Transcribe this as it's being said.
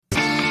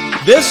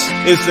This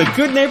is the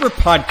Good Neighbor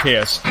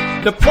Podcast,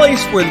 the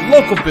place where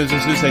local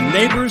businesses and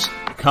neighbors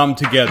come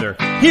together.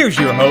 Here's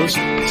your host,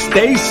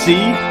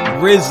 Stacy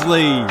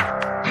Risley.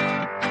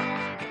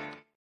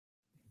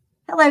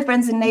 Hello,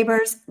 friends and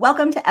neighbors.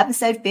 Welcome to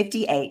episode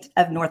 58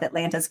 of North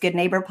Atlanta's Good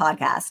Neighbor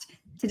Podcast.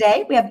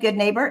 Today, we have good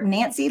neighbor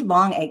Nancy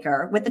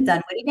Longacre with the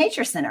Dunwoody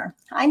Nature Center.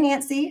 Hi,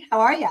 Nancy. How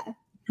are you?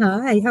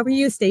 Hi. How are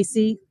you,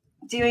 Stacy?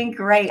 Doing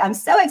great. I'm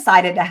so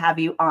excited to have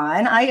you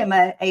on. I am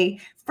a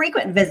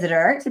frequent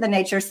visitor to the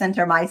Nature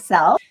Center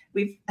myself.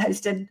 We've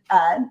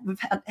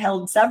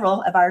held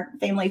several of our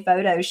family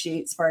photo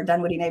shoots for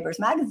Dunwoody Neighbors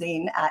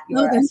magazine at your.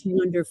 Oh, that's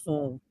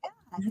wonderful.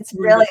 Yeah, it's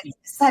really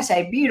such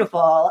a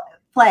beautiful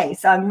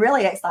place. So I'm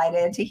really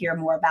excited to hear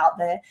more about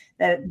the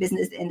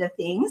business end of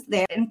things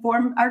there,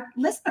 inform our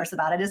listeners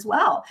about it as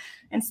well.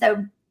 And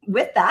so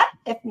with that,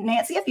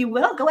 Nancy, if you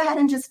will, go ahead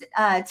and just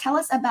tell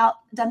us about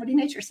Dunwoody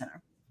Nature Center.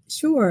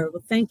 Sure.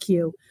 Well, thank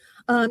you.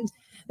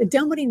 The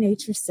Dunwoody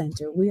Nature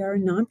Center, we are a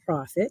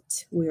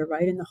nonprofit. We are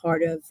right in the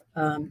heart of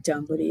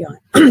Dunwoody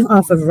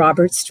off of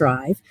Roberts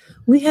Drive.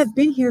 We have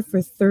been here for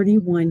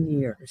 31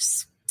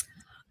 years.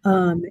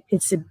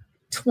 It's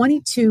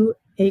 22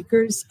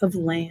 acres of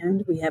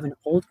land. We have an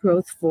old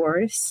growth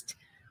forest.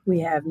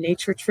 We have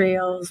nature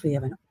trails. We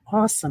have an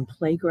awesome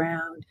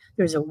playground.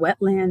 There's a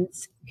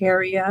wetlands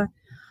area.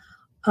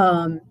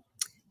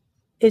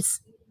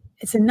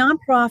 It's a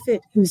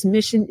nonprofit whose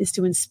mission is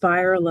to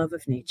inspire a love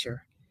of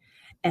nature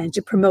and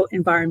to promote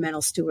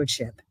environmental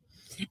stewardship.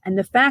 And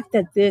the fact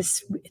that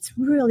it's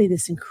really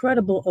this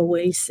incredible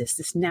oasis,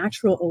 this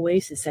natural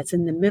oasis that's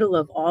in the middle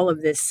of all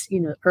of this,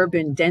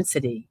 urban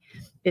density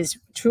is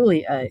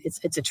truly,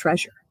 it's a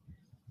treasure.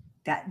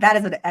 That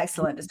is an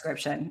excellent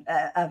description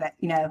of it,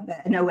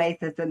 an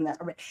oasis in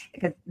the,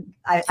 because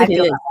I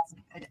feel that.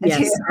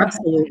 Yes,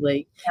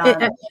 absolutely.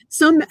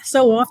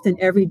 So often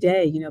every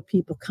day,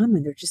 people come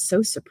and they're just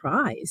so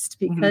surprised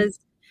because,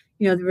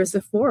 there is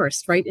a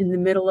forest right in the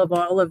middle of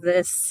all of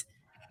this,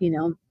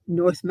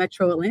 North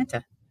Metro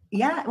Atlanta.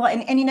 Yeah. Well,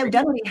 and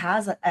Dunwoody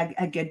has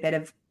a good bit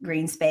of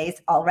green space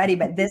already,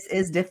 but this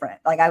is different.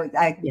 Like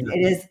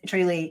it is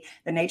truly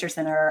the Nature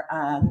Center.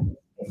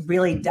 It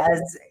really does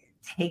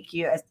take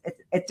you,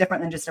 it's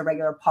different than just a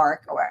regular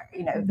park or,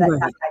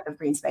 that type of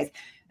green space.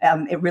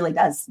 It really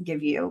does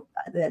give you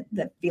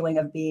the feeling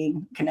of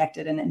being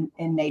connected and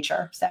in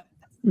nature. So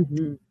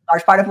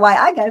large part of why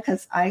I go,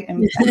 because I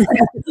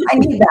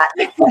need that,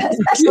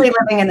 especially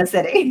living in the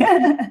city.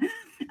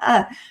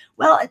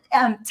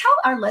 Tell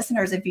our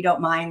listeners, if you don't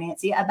mind,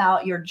 Nancy,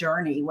 about your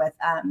journey with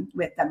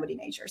Dunwoody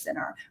Nature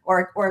Center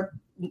or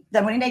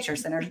Dunwoody Nature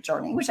Center's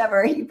journey,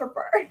 whichever you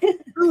prefer.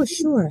 Oh,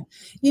 sure.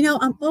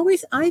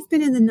 I've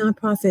been in the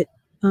nonprofit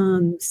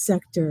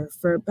sector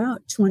for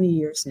about 20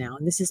 years now,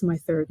 and this is my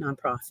third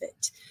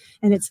nonprofit.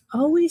 And it's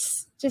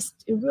always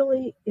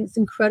it's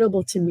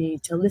incredible to me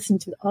to listen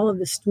to all of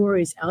the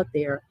stories out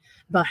there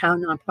about how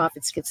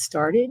nonprofits get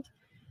started.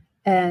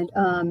 And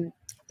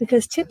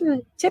because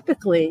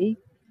typically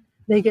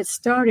they get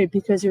started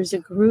because there's a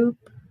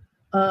group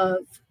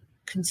of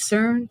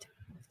concerned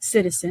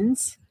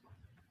citizens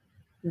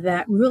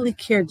that really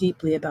care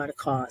deeply about a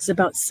cause,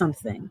 about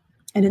something.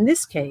 And in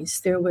this case,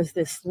 there was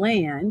this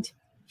land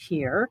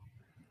here,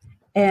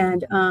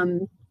 and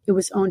it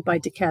was owned by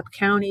DeKalb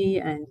County,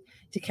 and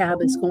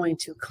DeKalb is going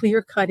to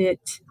clear cut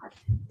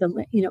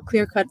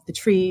the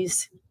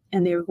trees,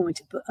 and they were going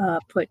to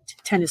put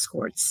tennis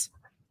courts.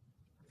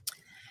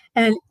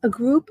 And a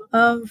group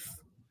of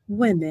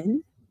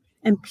women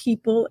and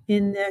people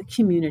in the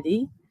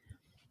community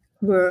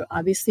were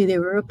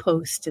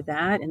opposed to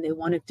that, and they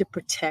wanted to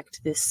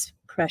protect this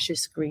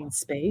precious green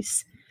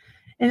space.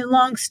 And a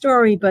long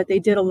story, but they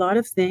did a lot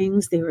of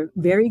things. They were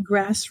very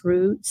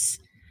grassroots,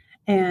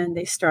 and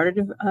they started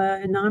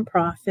a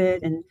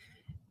nonprofit. And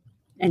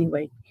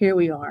anyway, here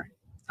we are.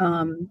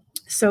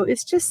 So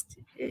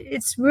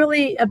it's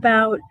really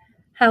about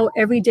how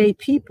everyday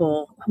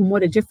people, and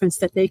what a difference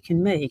that they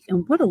can make,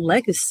 and what a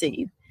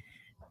legacy,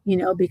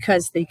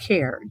 because they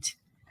cared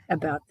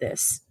about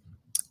this.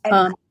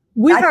 I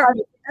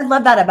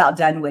love that about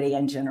Dunwoody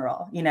in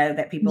general,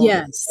 that people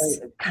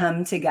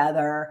come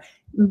together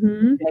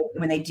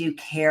when they do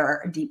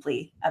care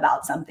deeply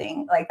about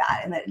something like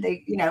that. And that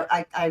they,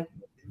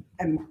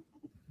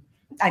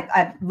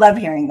 I love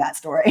hearing that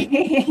story,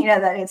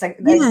 that it's like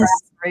the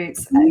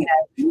grassroots,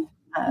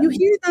 you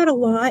hear that a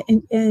lot.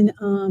 And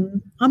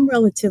I'm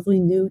relatively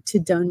new to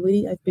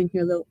Dunwoody. I've been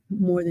here a little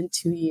more than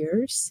 2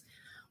 years,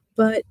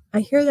 but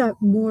I hear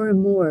that more and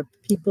more.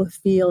 People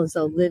feel as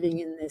though living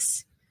in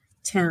this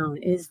town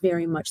is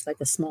very much like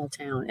a small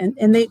town,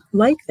 and they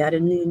like that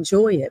and they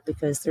enjoy it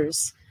because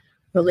there's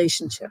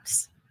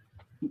relationships.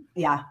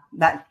 Yeah,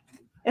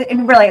 it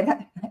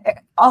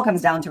all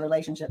comes down to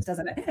relationships,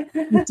 doesn't it?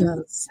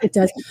 It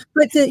does.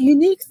 But the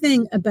unique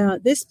thing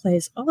about this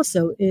place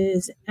also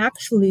is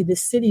actually the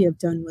City of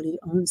Dunwoody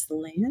owns the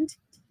land,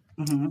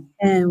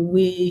 and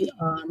we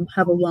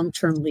have a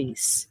long-term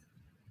lease.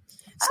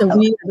 So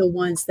we are the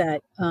ones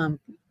that run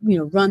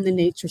the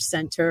Nature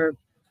Center,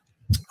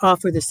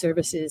 offer the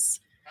services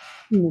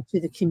to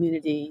the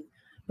community.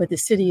 but the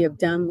city of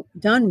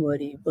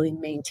Dunwoody really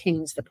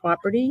maintains the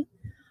property.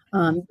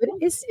 But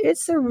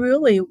it's a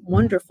really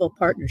wonderful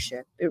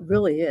partnership. It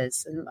really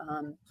is.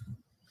 And,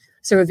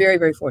 so we're very,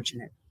 very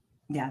fortunate.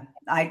 Yeah,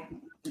 I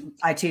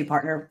too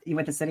partner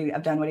with the city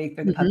of Dunwoody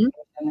through the publication,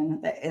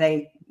 and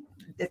they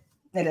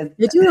do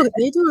a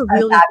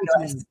really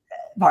fabulous good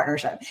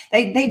partnership.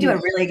 They do a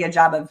really good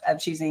job of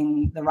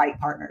choosing the right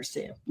partners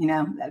too.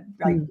 The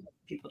right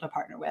people to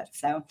partner with.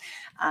 So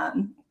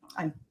I'm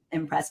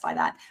impressed by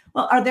that.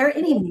 Well, are there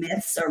any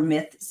myths or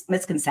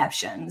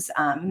misconceptions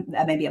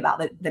maybe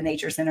about the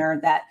Nature Center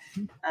that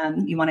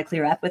you want to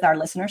clear up with our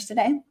listeners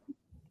today?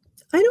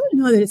 I don't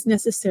know that it's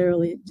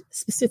necessarily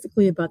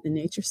specifically about the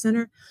Nature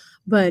Center,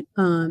 but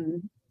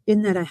in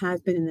that I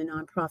have been in the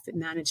nonprofit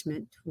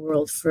management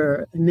world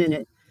for a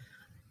minute.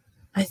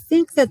 I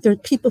think that there are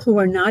people who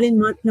are not in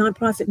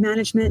nonprofit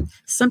management.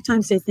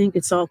 Sometimes they think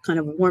it's all kind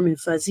of warm and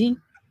fuzzy,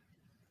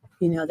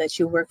 that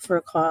you work for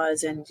a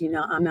cause and,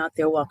 I'm out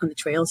there walking the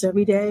trails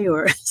every day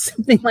or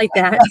something like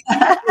that.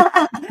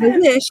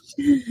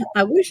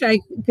 I wish I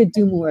could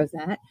do more of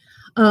that.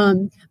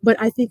 But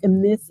I think a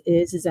myth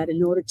is that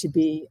in order to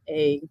be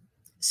a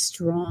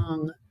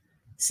strong,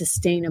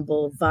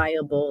 sustainable,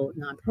 viable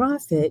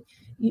nonprofit,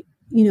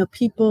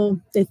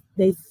 people, they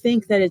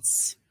think that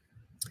it's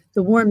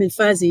the warm and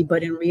fuzzy,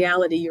 but in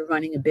reality, you're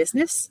running a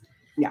business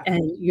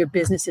and your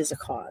business is a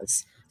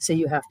cause. So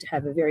you have to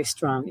have a very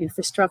strong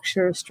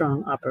infrastructure,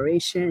 strong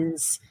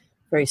operations,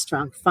 very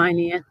strong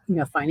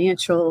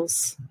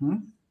financials,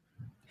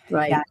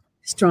 right? Yeah.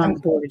 Strong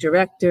board of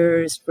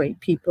directors,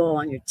 great people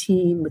on your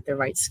team with the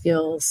right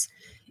skills.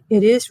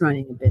 It is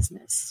running a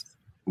business.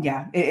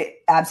 Yeah,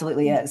 it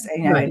absolutely is.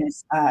 Right. It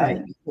is,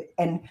 right.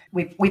 And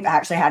we've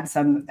actually had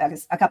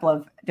a couple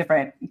of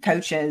different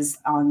coaches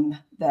on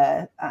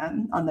the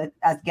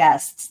as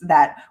guests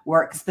that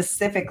work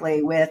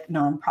specifically with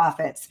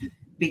nonprofits,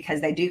 because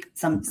they do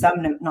some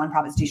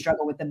nonprofits do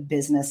struggle with the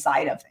business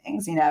side of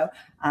things, and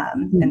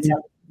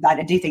so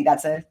I do think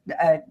that's a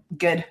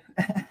good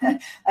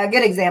a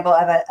good example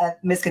of a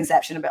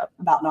misconception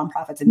about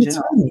nonprofits in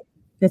general. Right.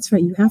 That's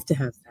right. You have to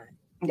have that.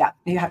 Yeah,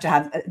 you have to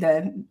have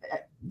the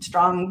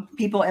strong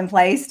people in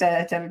place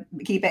to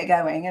keep it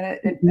going, and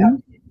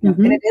and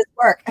it is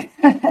work.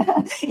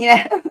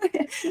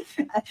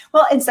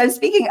 Well, and so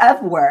speaking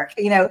of work,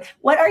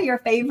 what are your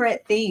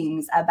favorite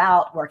things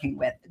about working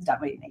with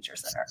Dunwoody Nature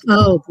Center?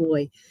 Oh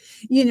boy,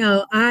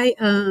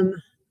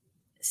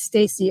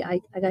 Stacy,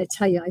 I got to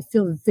tell you, I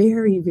feel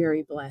very,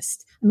 very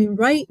blessed. I mean,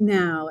 right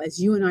now,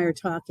 as you and I are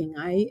talking,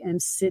 I am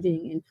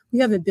sitting we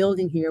have a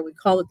building here. We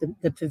call it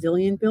the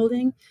Pavilion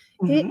Building.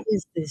 It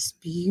is this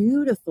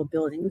beautiful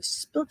building. It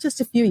was built just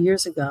a few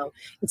years ago.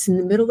 It's in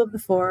the middle of the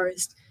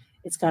forest.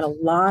 It's got a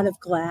lot of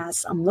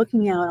glass. I'm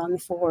looking out on the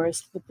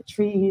forest with the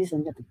trees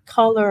and the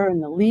color,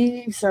 and the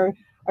leaves are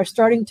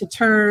starting to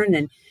turn.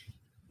 And,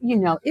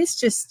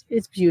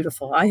 it's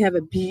beautiful. I have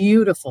a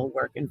beautiful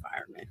work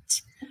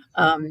environment.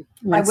 I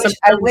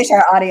wish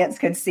our audience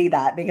could see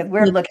that, because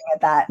we're looking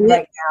at that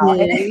right now.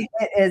 It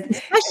is,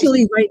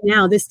 especially right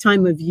now, this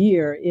time of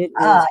year. It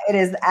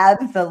is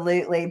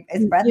absolutely,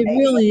 it's breathtaking. It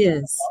really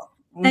is.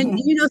 And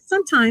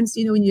sometimes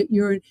when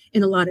you're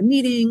in a lot of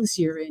meetings,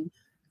 you're in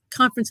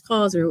conference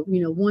calls, or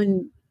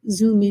one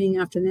Zoom meeting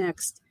after the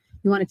next,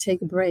 you want to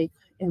take a break.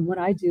 And what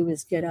I do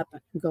is get up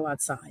and go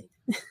outside,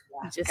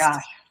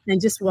 and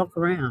just walk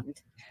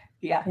around.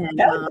 Yeah, and,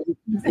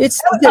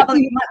 it's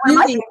probably one of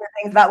my favorite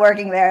things about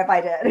working there. If I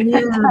did,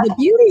 the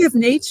beauty of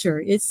nature.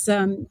 It's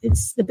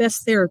the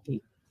best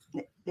therapy.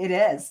 It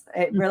is.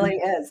 It really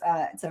is.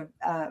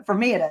 For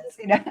me, it is.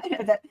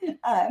 That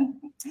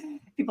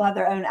people have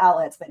their own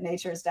outlets, but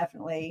nature is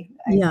definitely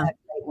a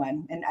great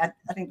one, and I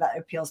think that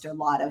appeals to a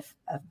lot of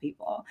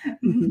people.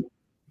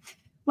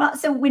 Well,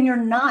 so when you're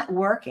not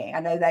working, I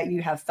know that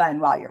you have fun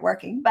while you're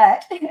working,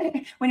 but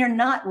when you're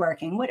not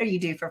working, what do you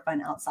do for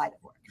fun outside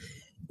of work?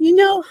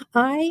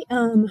 I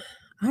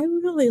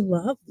really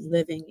love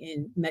living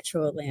in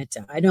Metro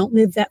Atlanta. I don't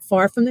live that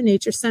far from the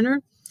Nature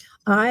Center.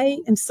 I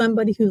am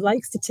somebody who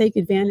likes to take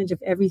advantage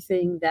of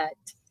everything that,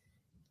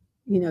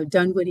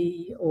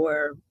 Dunwoody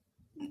or,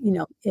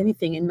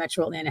 anything in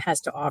Metro Atlanta has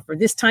to offer.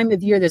 This time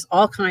of year, there's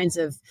all kinds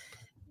of,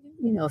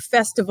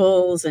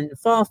 festivals and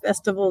fall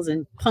festivals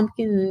and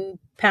pumpkin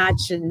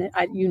patch and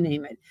you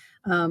name it.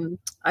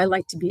 I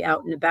like to be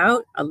out and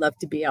about. I love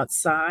to be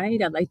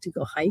outside. I like to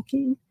go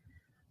hiking.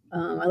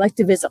 I like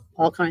to visit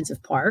all kinds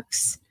of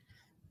parks.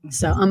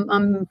 So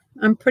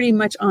I'm pretty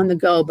much on the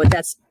go, but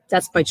that's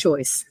by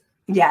choice.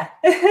 Yeah.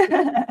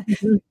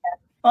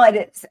 Well,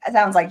 it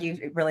sounds like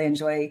you really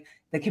enjoy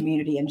the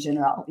community in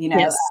general.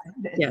 Yes.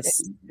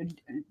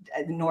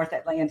 North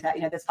Atlanta.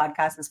 This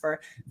podcast is for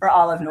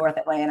all of North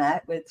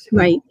Atlanta, which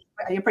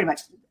you're pretty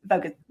much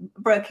focused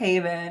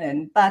Brookhaven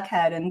and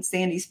Buckhead and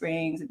Sandy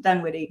Springs and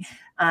Dunwoody.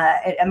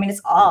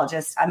 It's all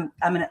just. I'm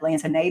an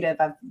Atlanta native.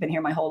 I've been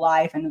here my whole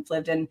life and have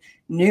lived in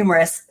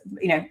numerous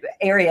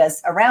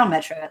areas around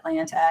Metro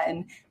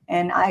Atlanta,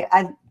 and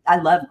I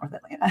love North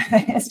Atlanta.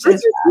 It's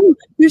just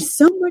there's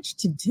so much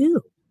to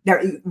do.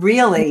 There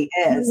really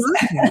is.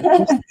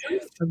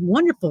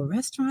 Wonderful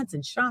restaurants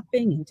and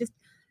shopping and just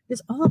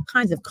there's all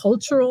kinds of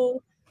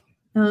cultural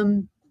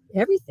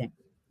everything.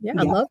 Yeah,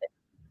 I love it.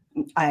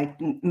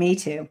 Me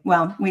too.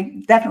 Well,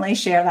 we definitely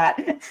share that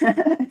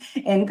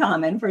in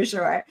common for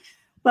sure.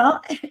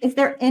 Well, is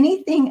there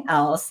anything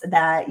else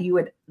that you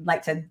would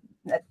like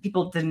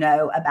people to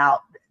know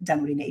about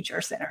Dunwoody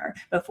Nature Center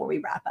before we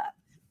wrap up?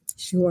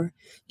 Sure.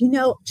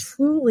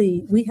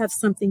 Truly, we have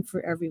something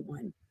for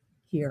everyone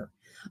here.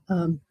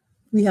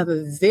 We have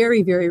a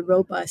very, very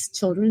robust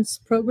children's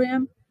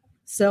program.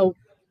 So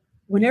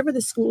whenever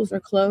the schools are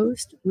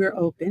closed, we're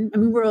open. I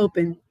mean, we're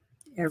open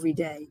every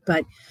day,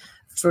 but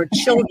for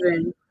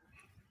children,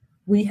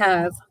 we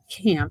have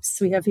camps.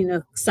 We have,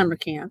 summer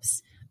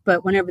camps,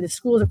 but whenever the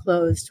schools are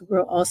closed,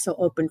 we're also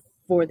open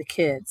for the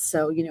kids.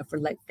 So, for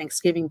like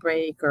Thanksgiving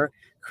break or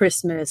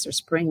Christmas or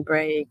spring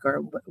break or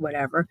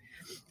whatever.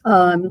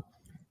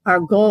 Our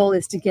goal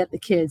is to get the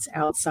kids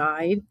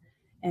outside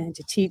and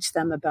to teach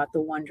them about the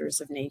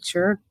wonders of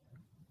nature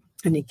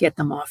and to get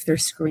them off their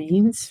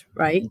screens,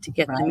 right? To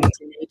get them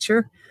into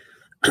nature.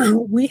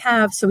 We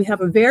have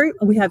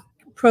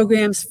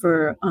programs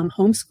for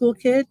homeschool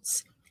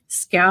kids,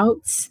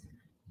 scouts.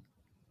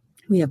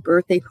 We have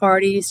birthday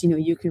parties.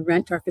 You can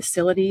rent our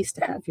facilities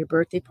to have your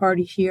birthday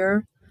party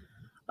here.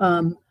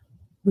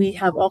 We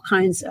have all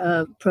kinds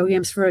of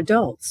programs for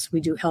adults.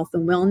 We do health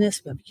and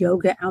wellness. We have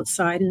yoga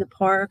outside in the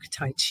park,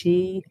 Tai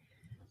Chi.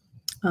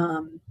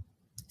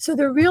 So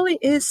there really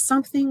is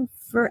something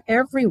for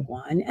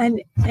everyone.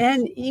 And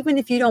even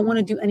if you don't want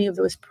to do any of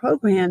those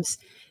programs,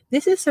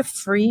 this is a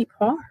free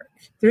park.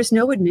 There's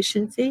no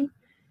admission fee.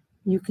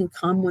 You can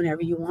come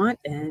whenever you want,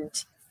 and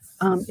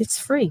it's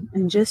free.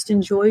 And just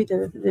enjoy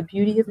the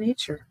beauty of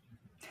nature.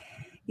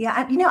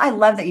 Yeah, I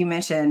love that you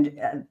mentioned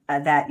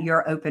that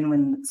you're open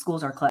when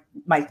schools are closed.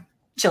 My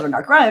children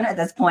are grown at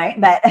this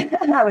point, but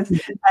I was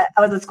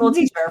a school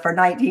teacher for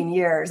 19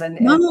 years and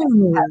have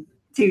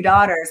 2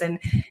 daughters, and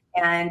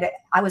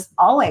I was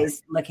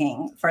always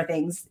looking for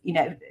things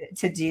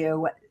to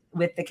do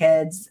with the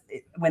kids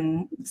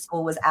when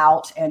school was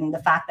out, and the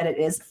fact that it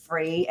is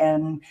free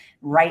and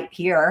right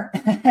here,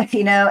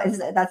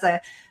 that's a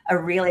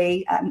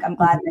really I'm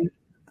glad they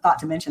thought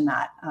to mention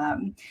that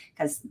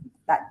because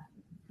that.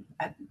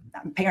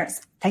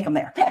 Parents, take them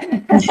there. Let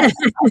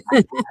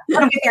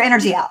them get their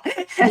energy out.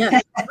 Yeah.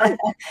 Right.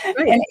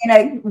 In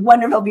a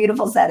wonderful,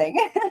 beautiful setting.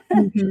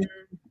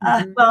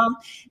 Well,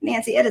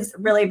 Nancy, it has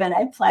really been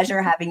a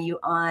pleasure having you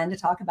on to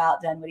talk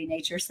about Dunwoody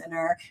Nature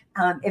Center.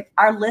 If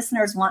our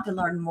listeners want to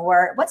learn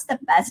more, what's the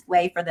best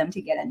way for them to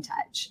get in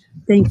touch?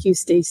 Thank you,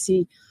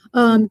 Stacy.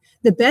 The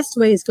best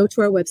way is go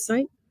to our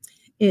website.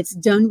 It's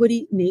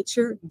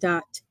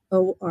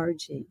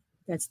dunwoodynature.org.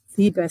 That's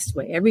the best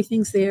way.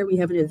 Everything's there. We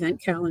have an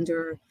event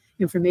calendar,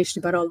 information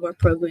about all of our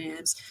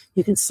programs.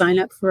 You can sign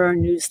up for our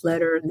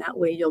newsletter, and that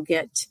way you'll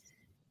get,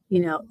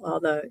 all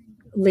the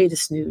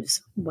latest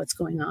news, what's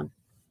going on.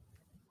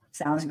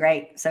 Sounds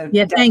great. So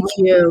yeah, thank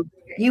you.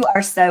 You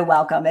are so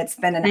welcome. It's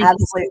been an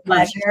absolute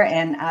pleasure,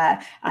 and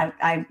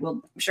I'm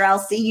sure I'll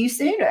see you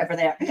soon over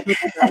there.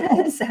 I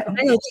hope so.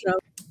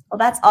 Well,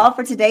 that's all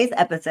for today's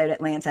episode,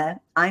 Atlanta.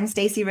 I'm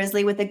Stacy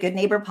Risley with the Good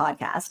Neighbor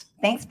Podcast.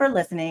 Thanks for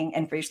listening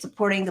and for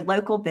supporting the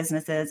local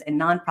businesses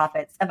and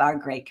nonprofits of our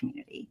great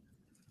community.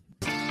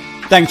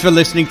 Thanks for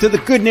listening to the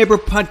Good Neighbor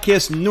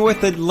Podcast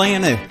North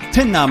Atlanta.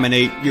 To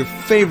nominate your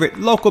favorite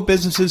local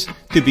businesses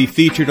to be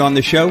featured on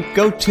the show,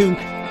 go to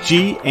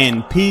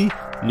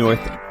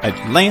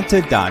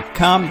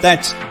gnpnorthatlanta.com.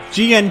 That's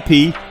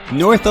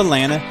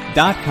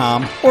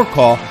gnpnorthatlanta.com or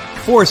call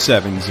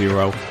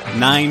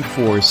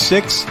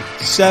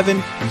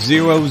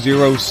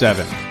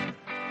 470-946-7007.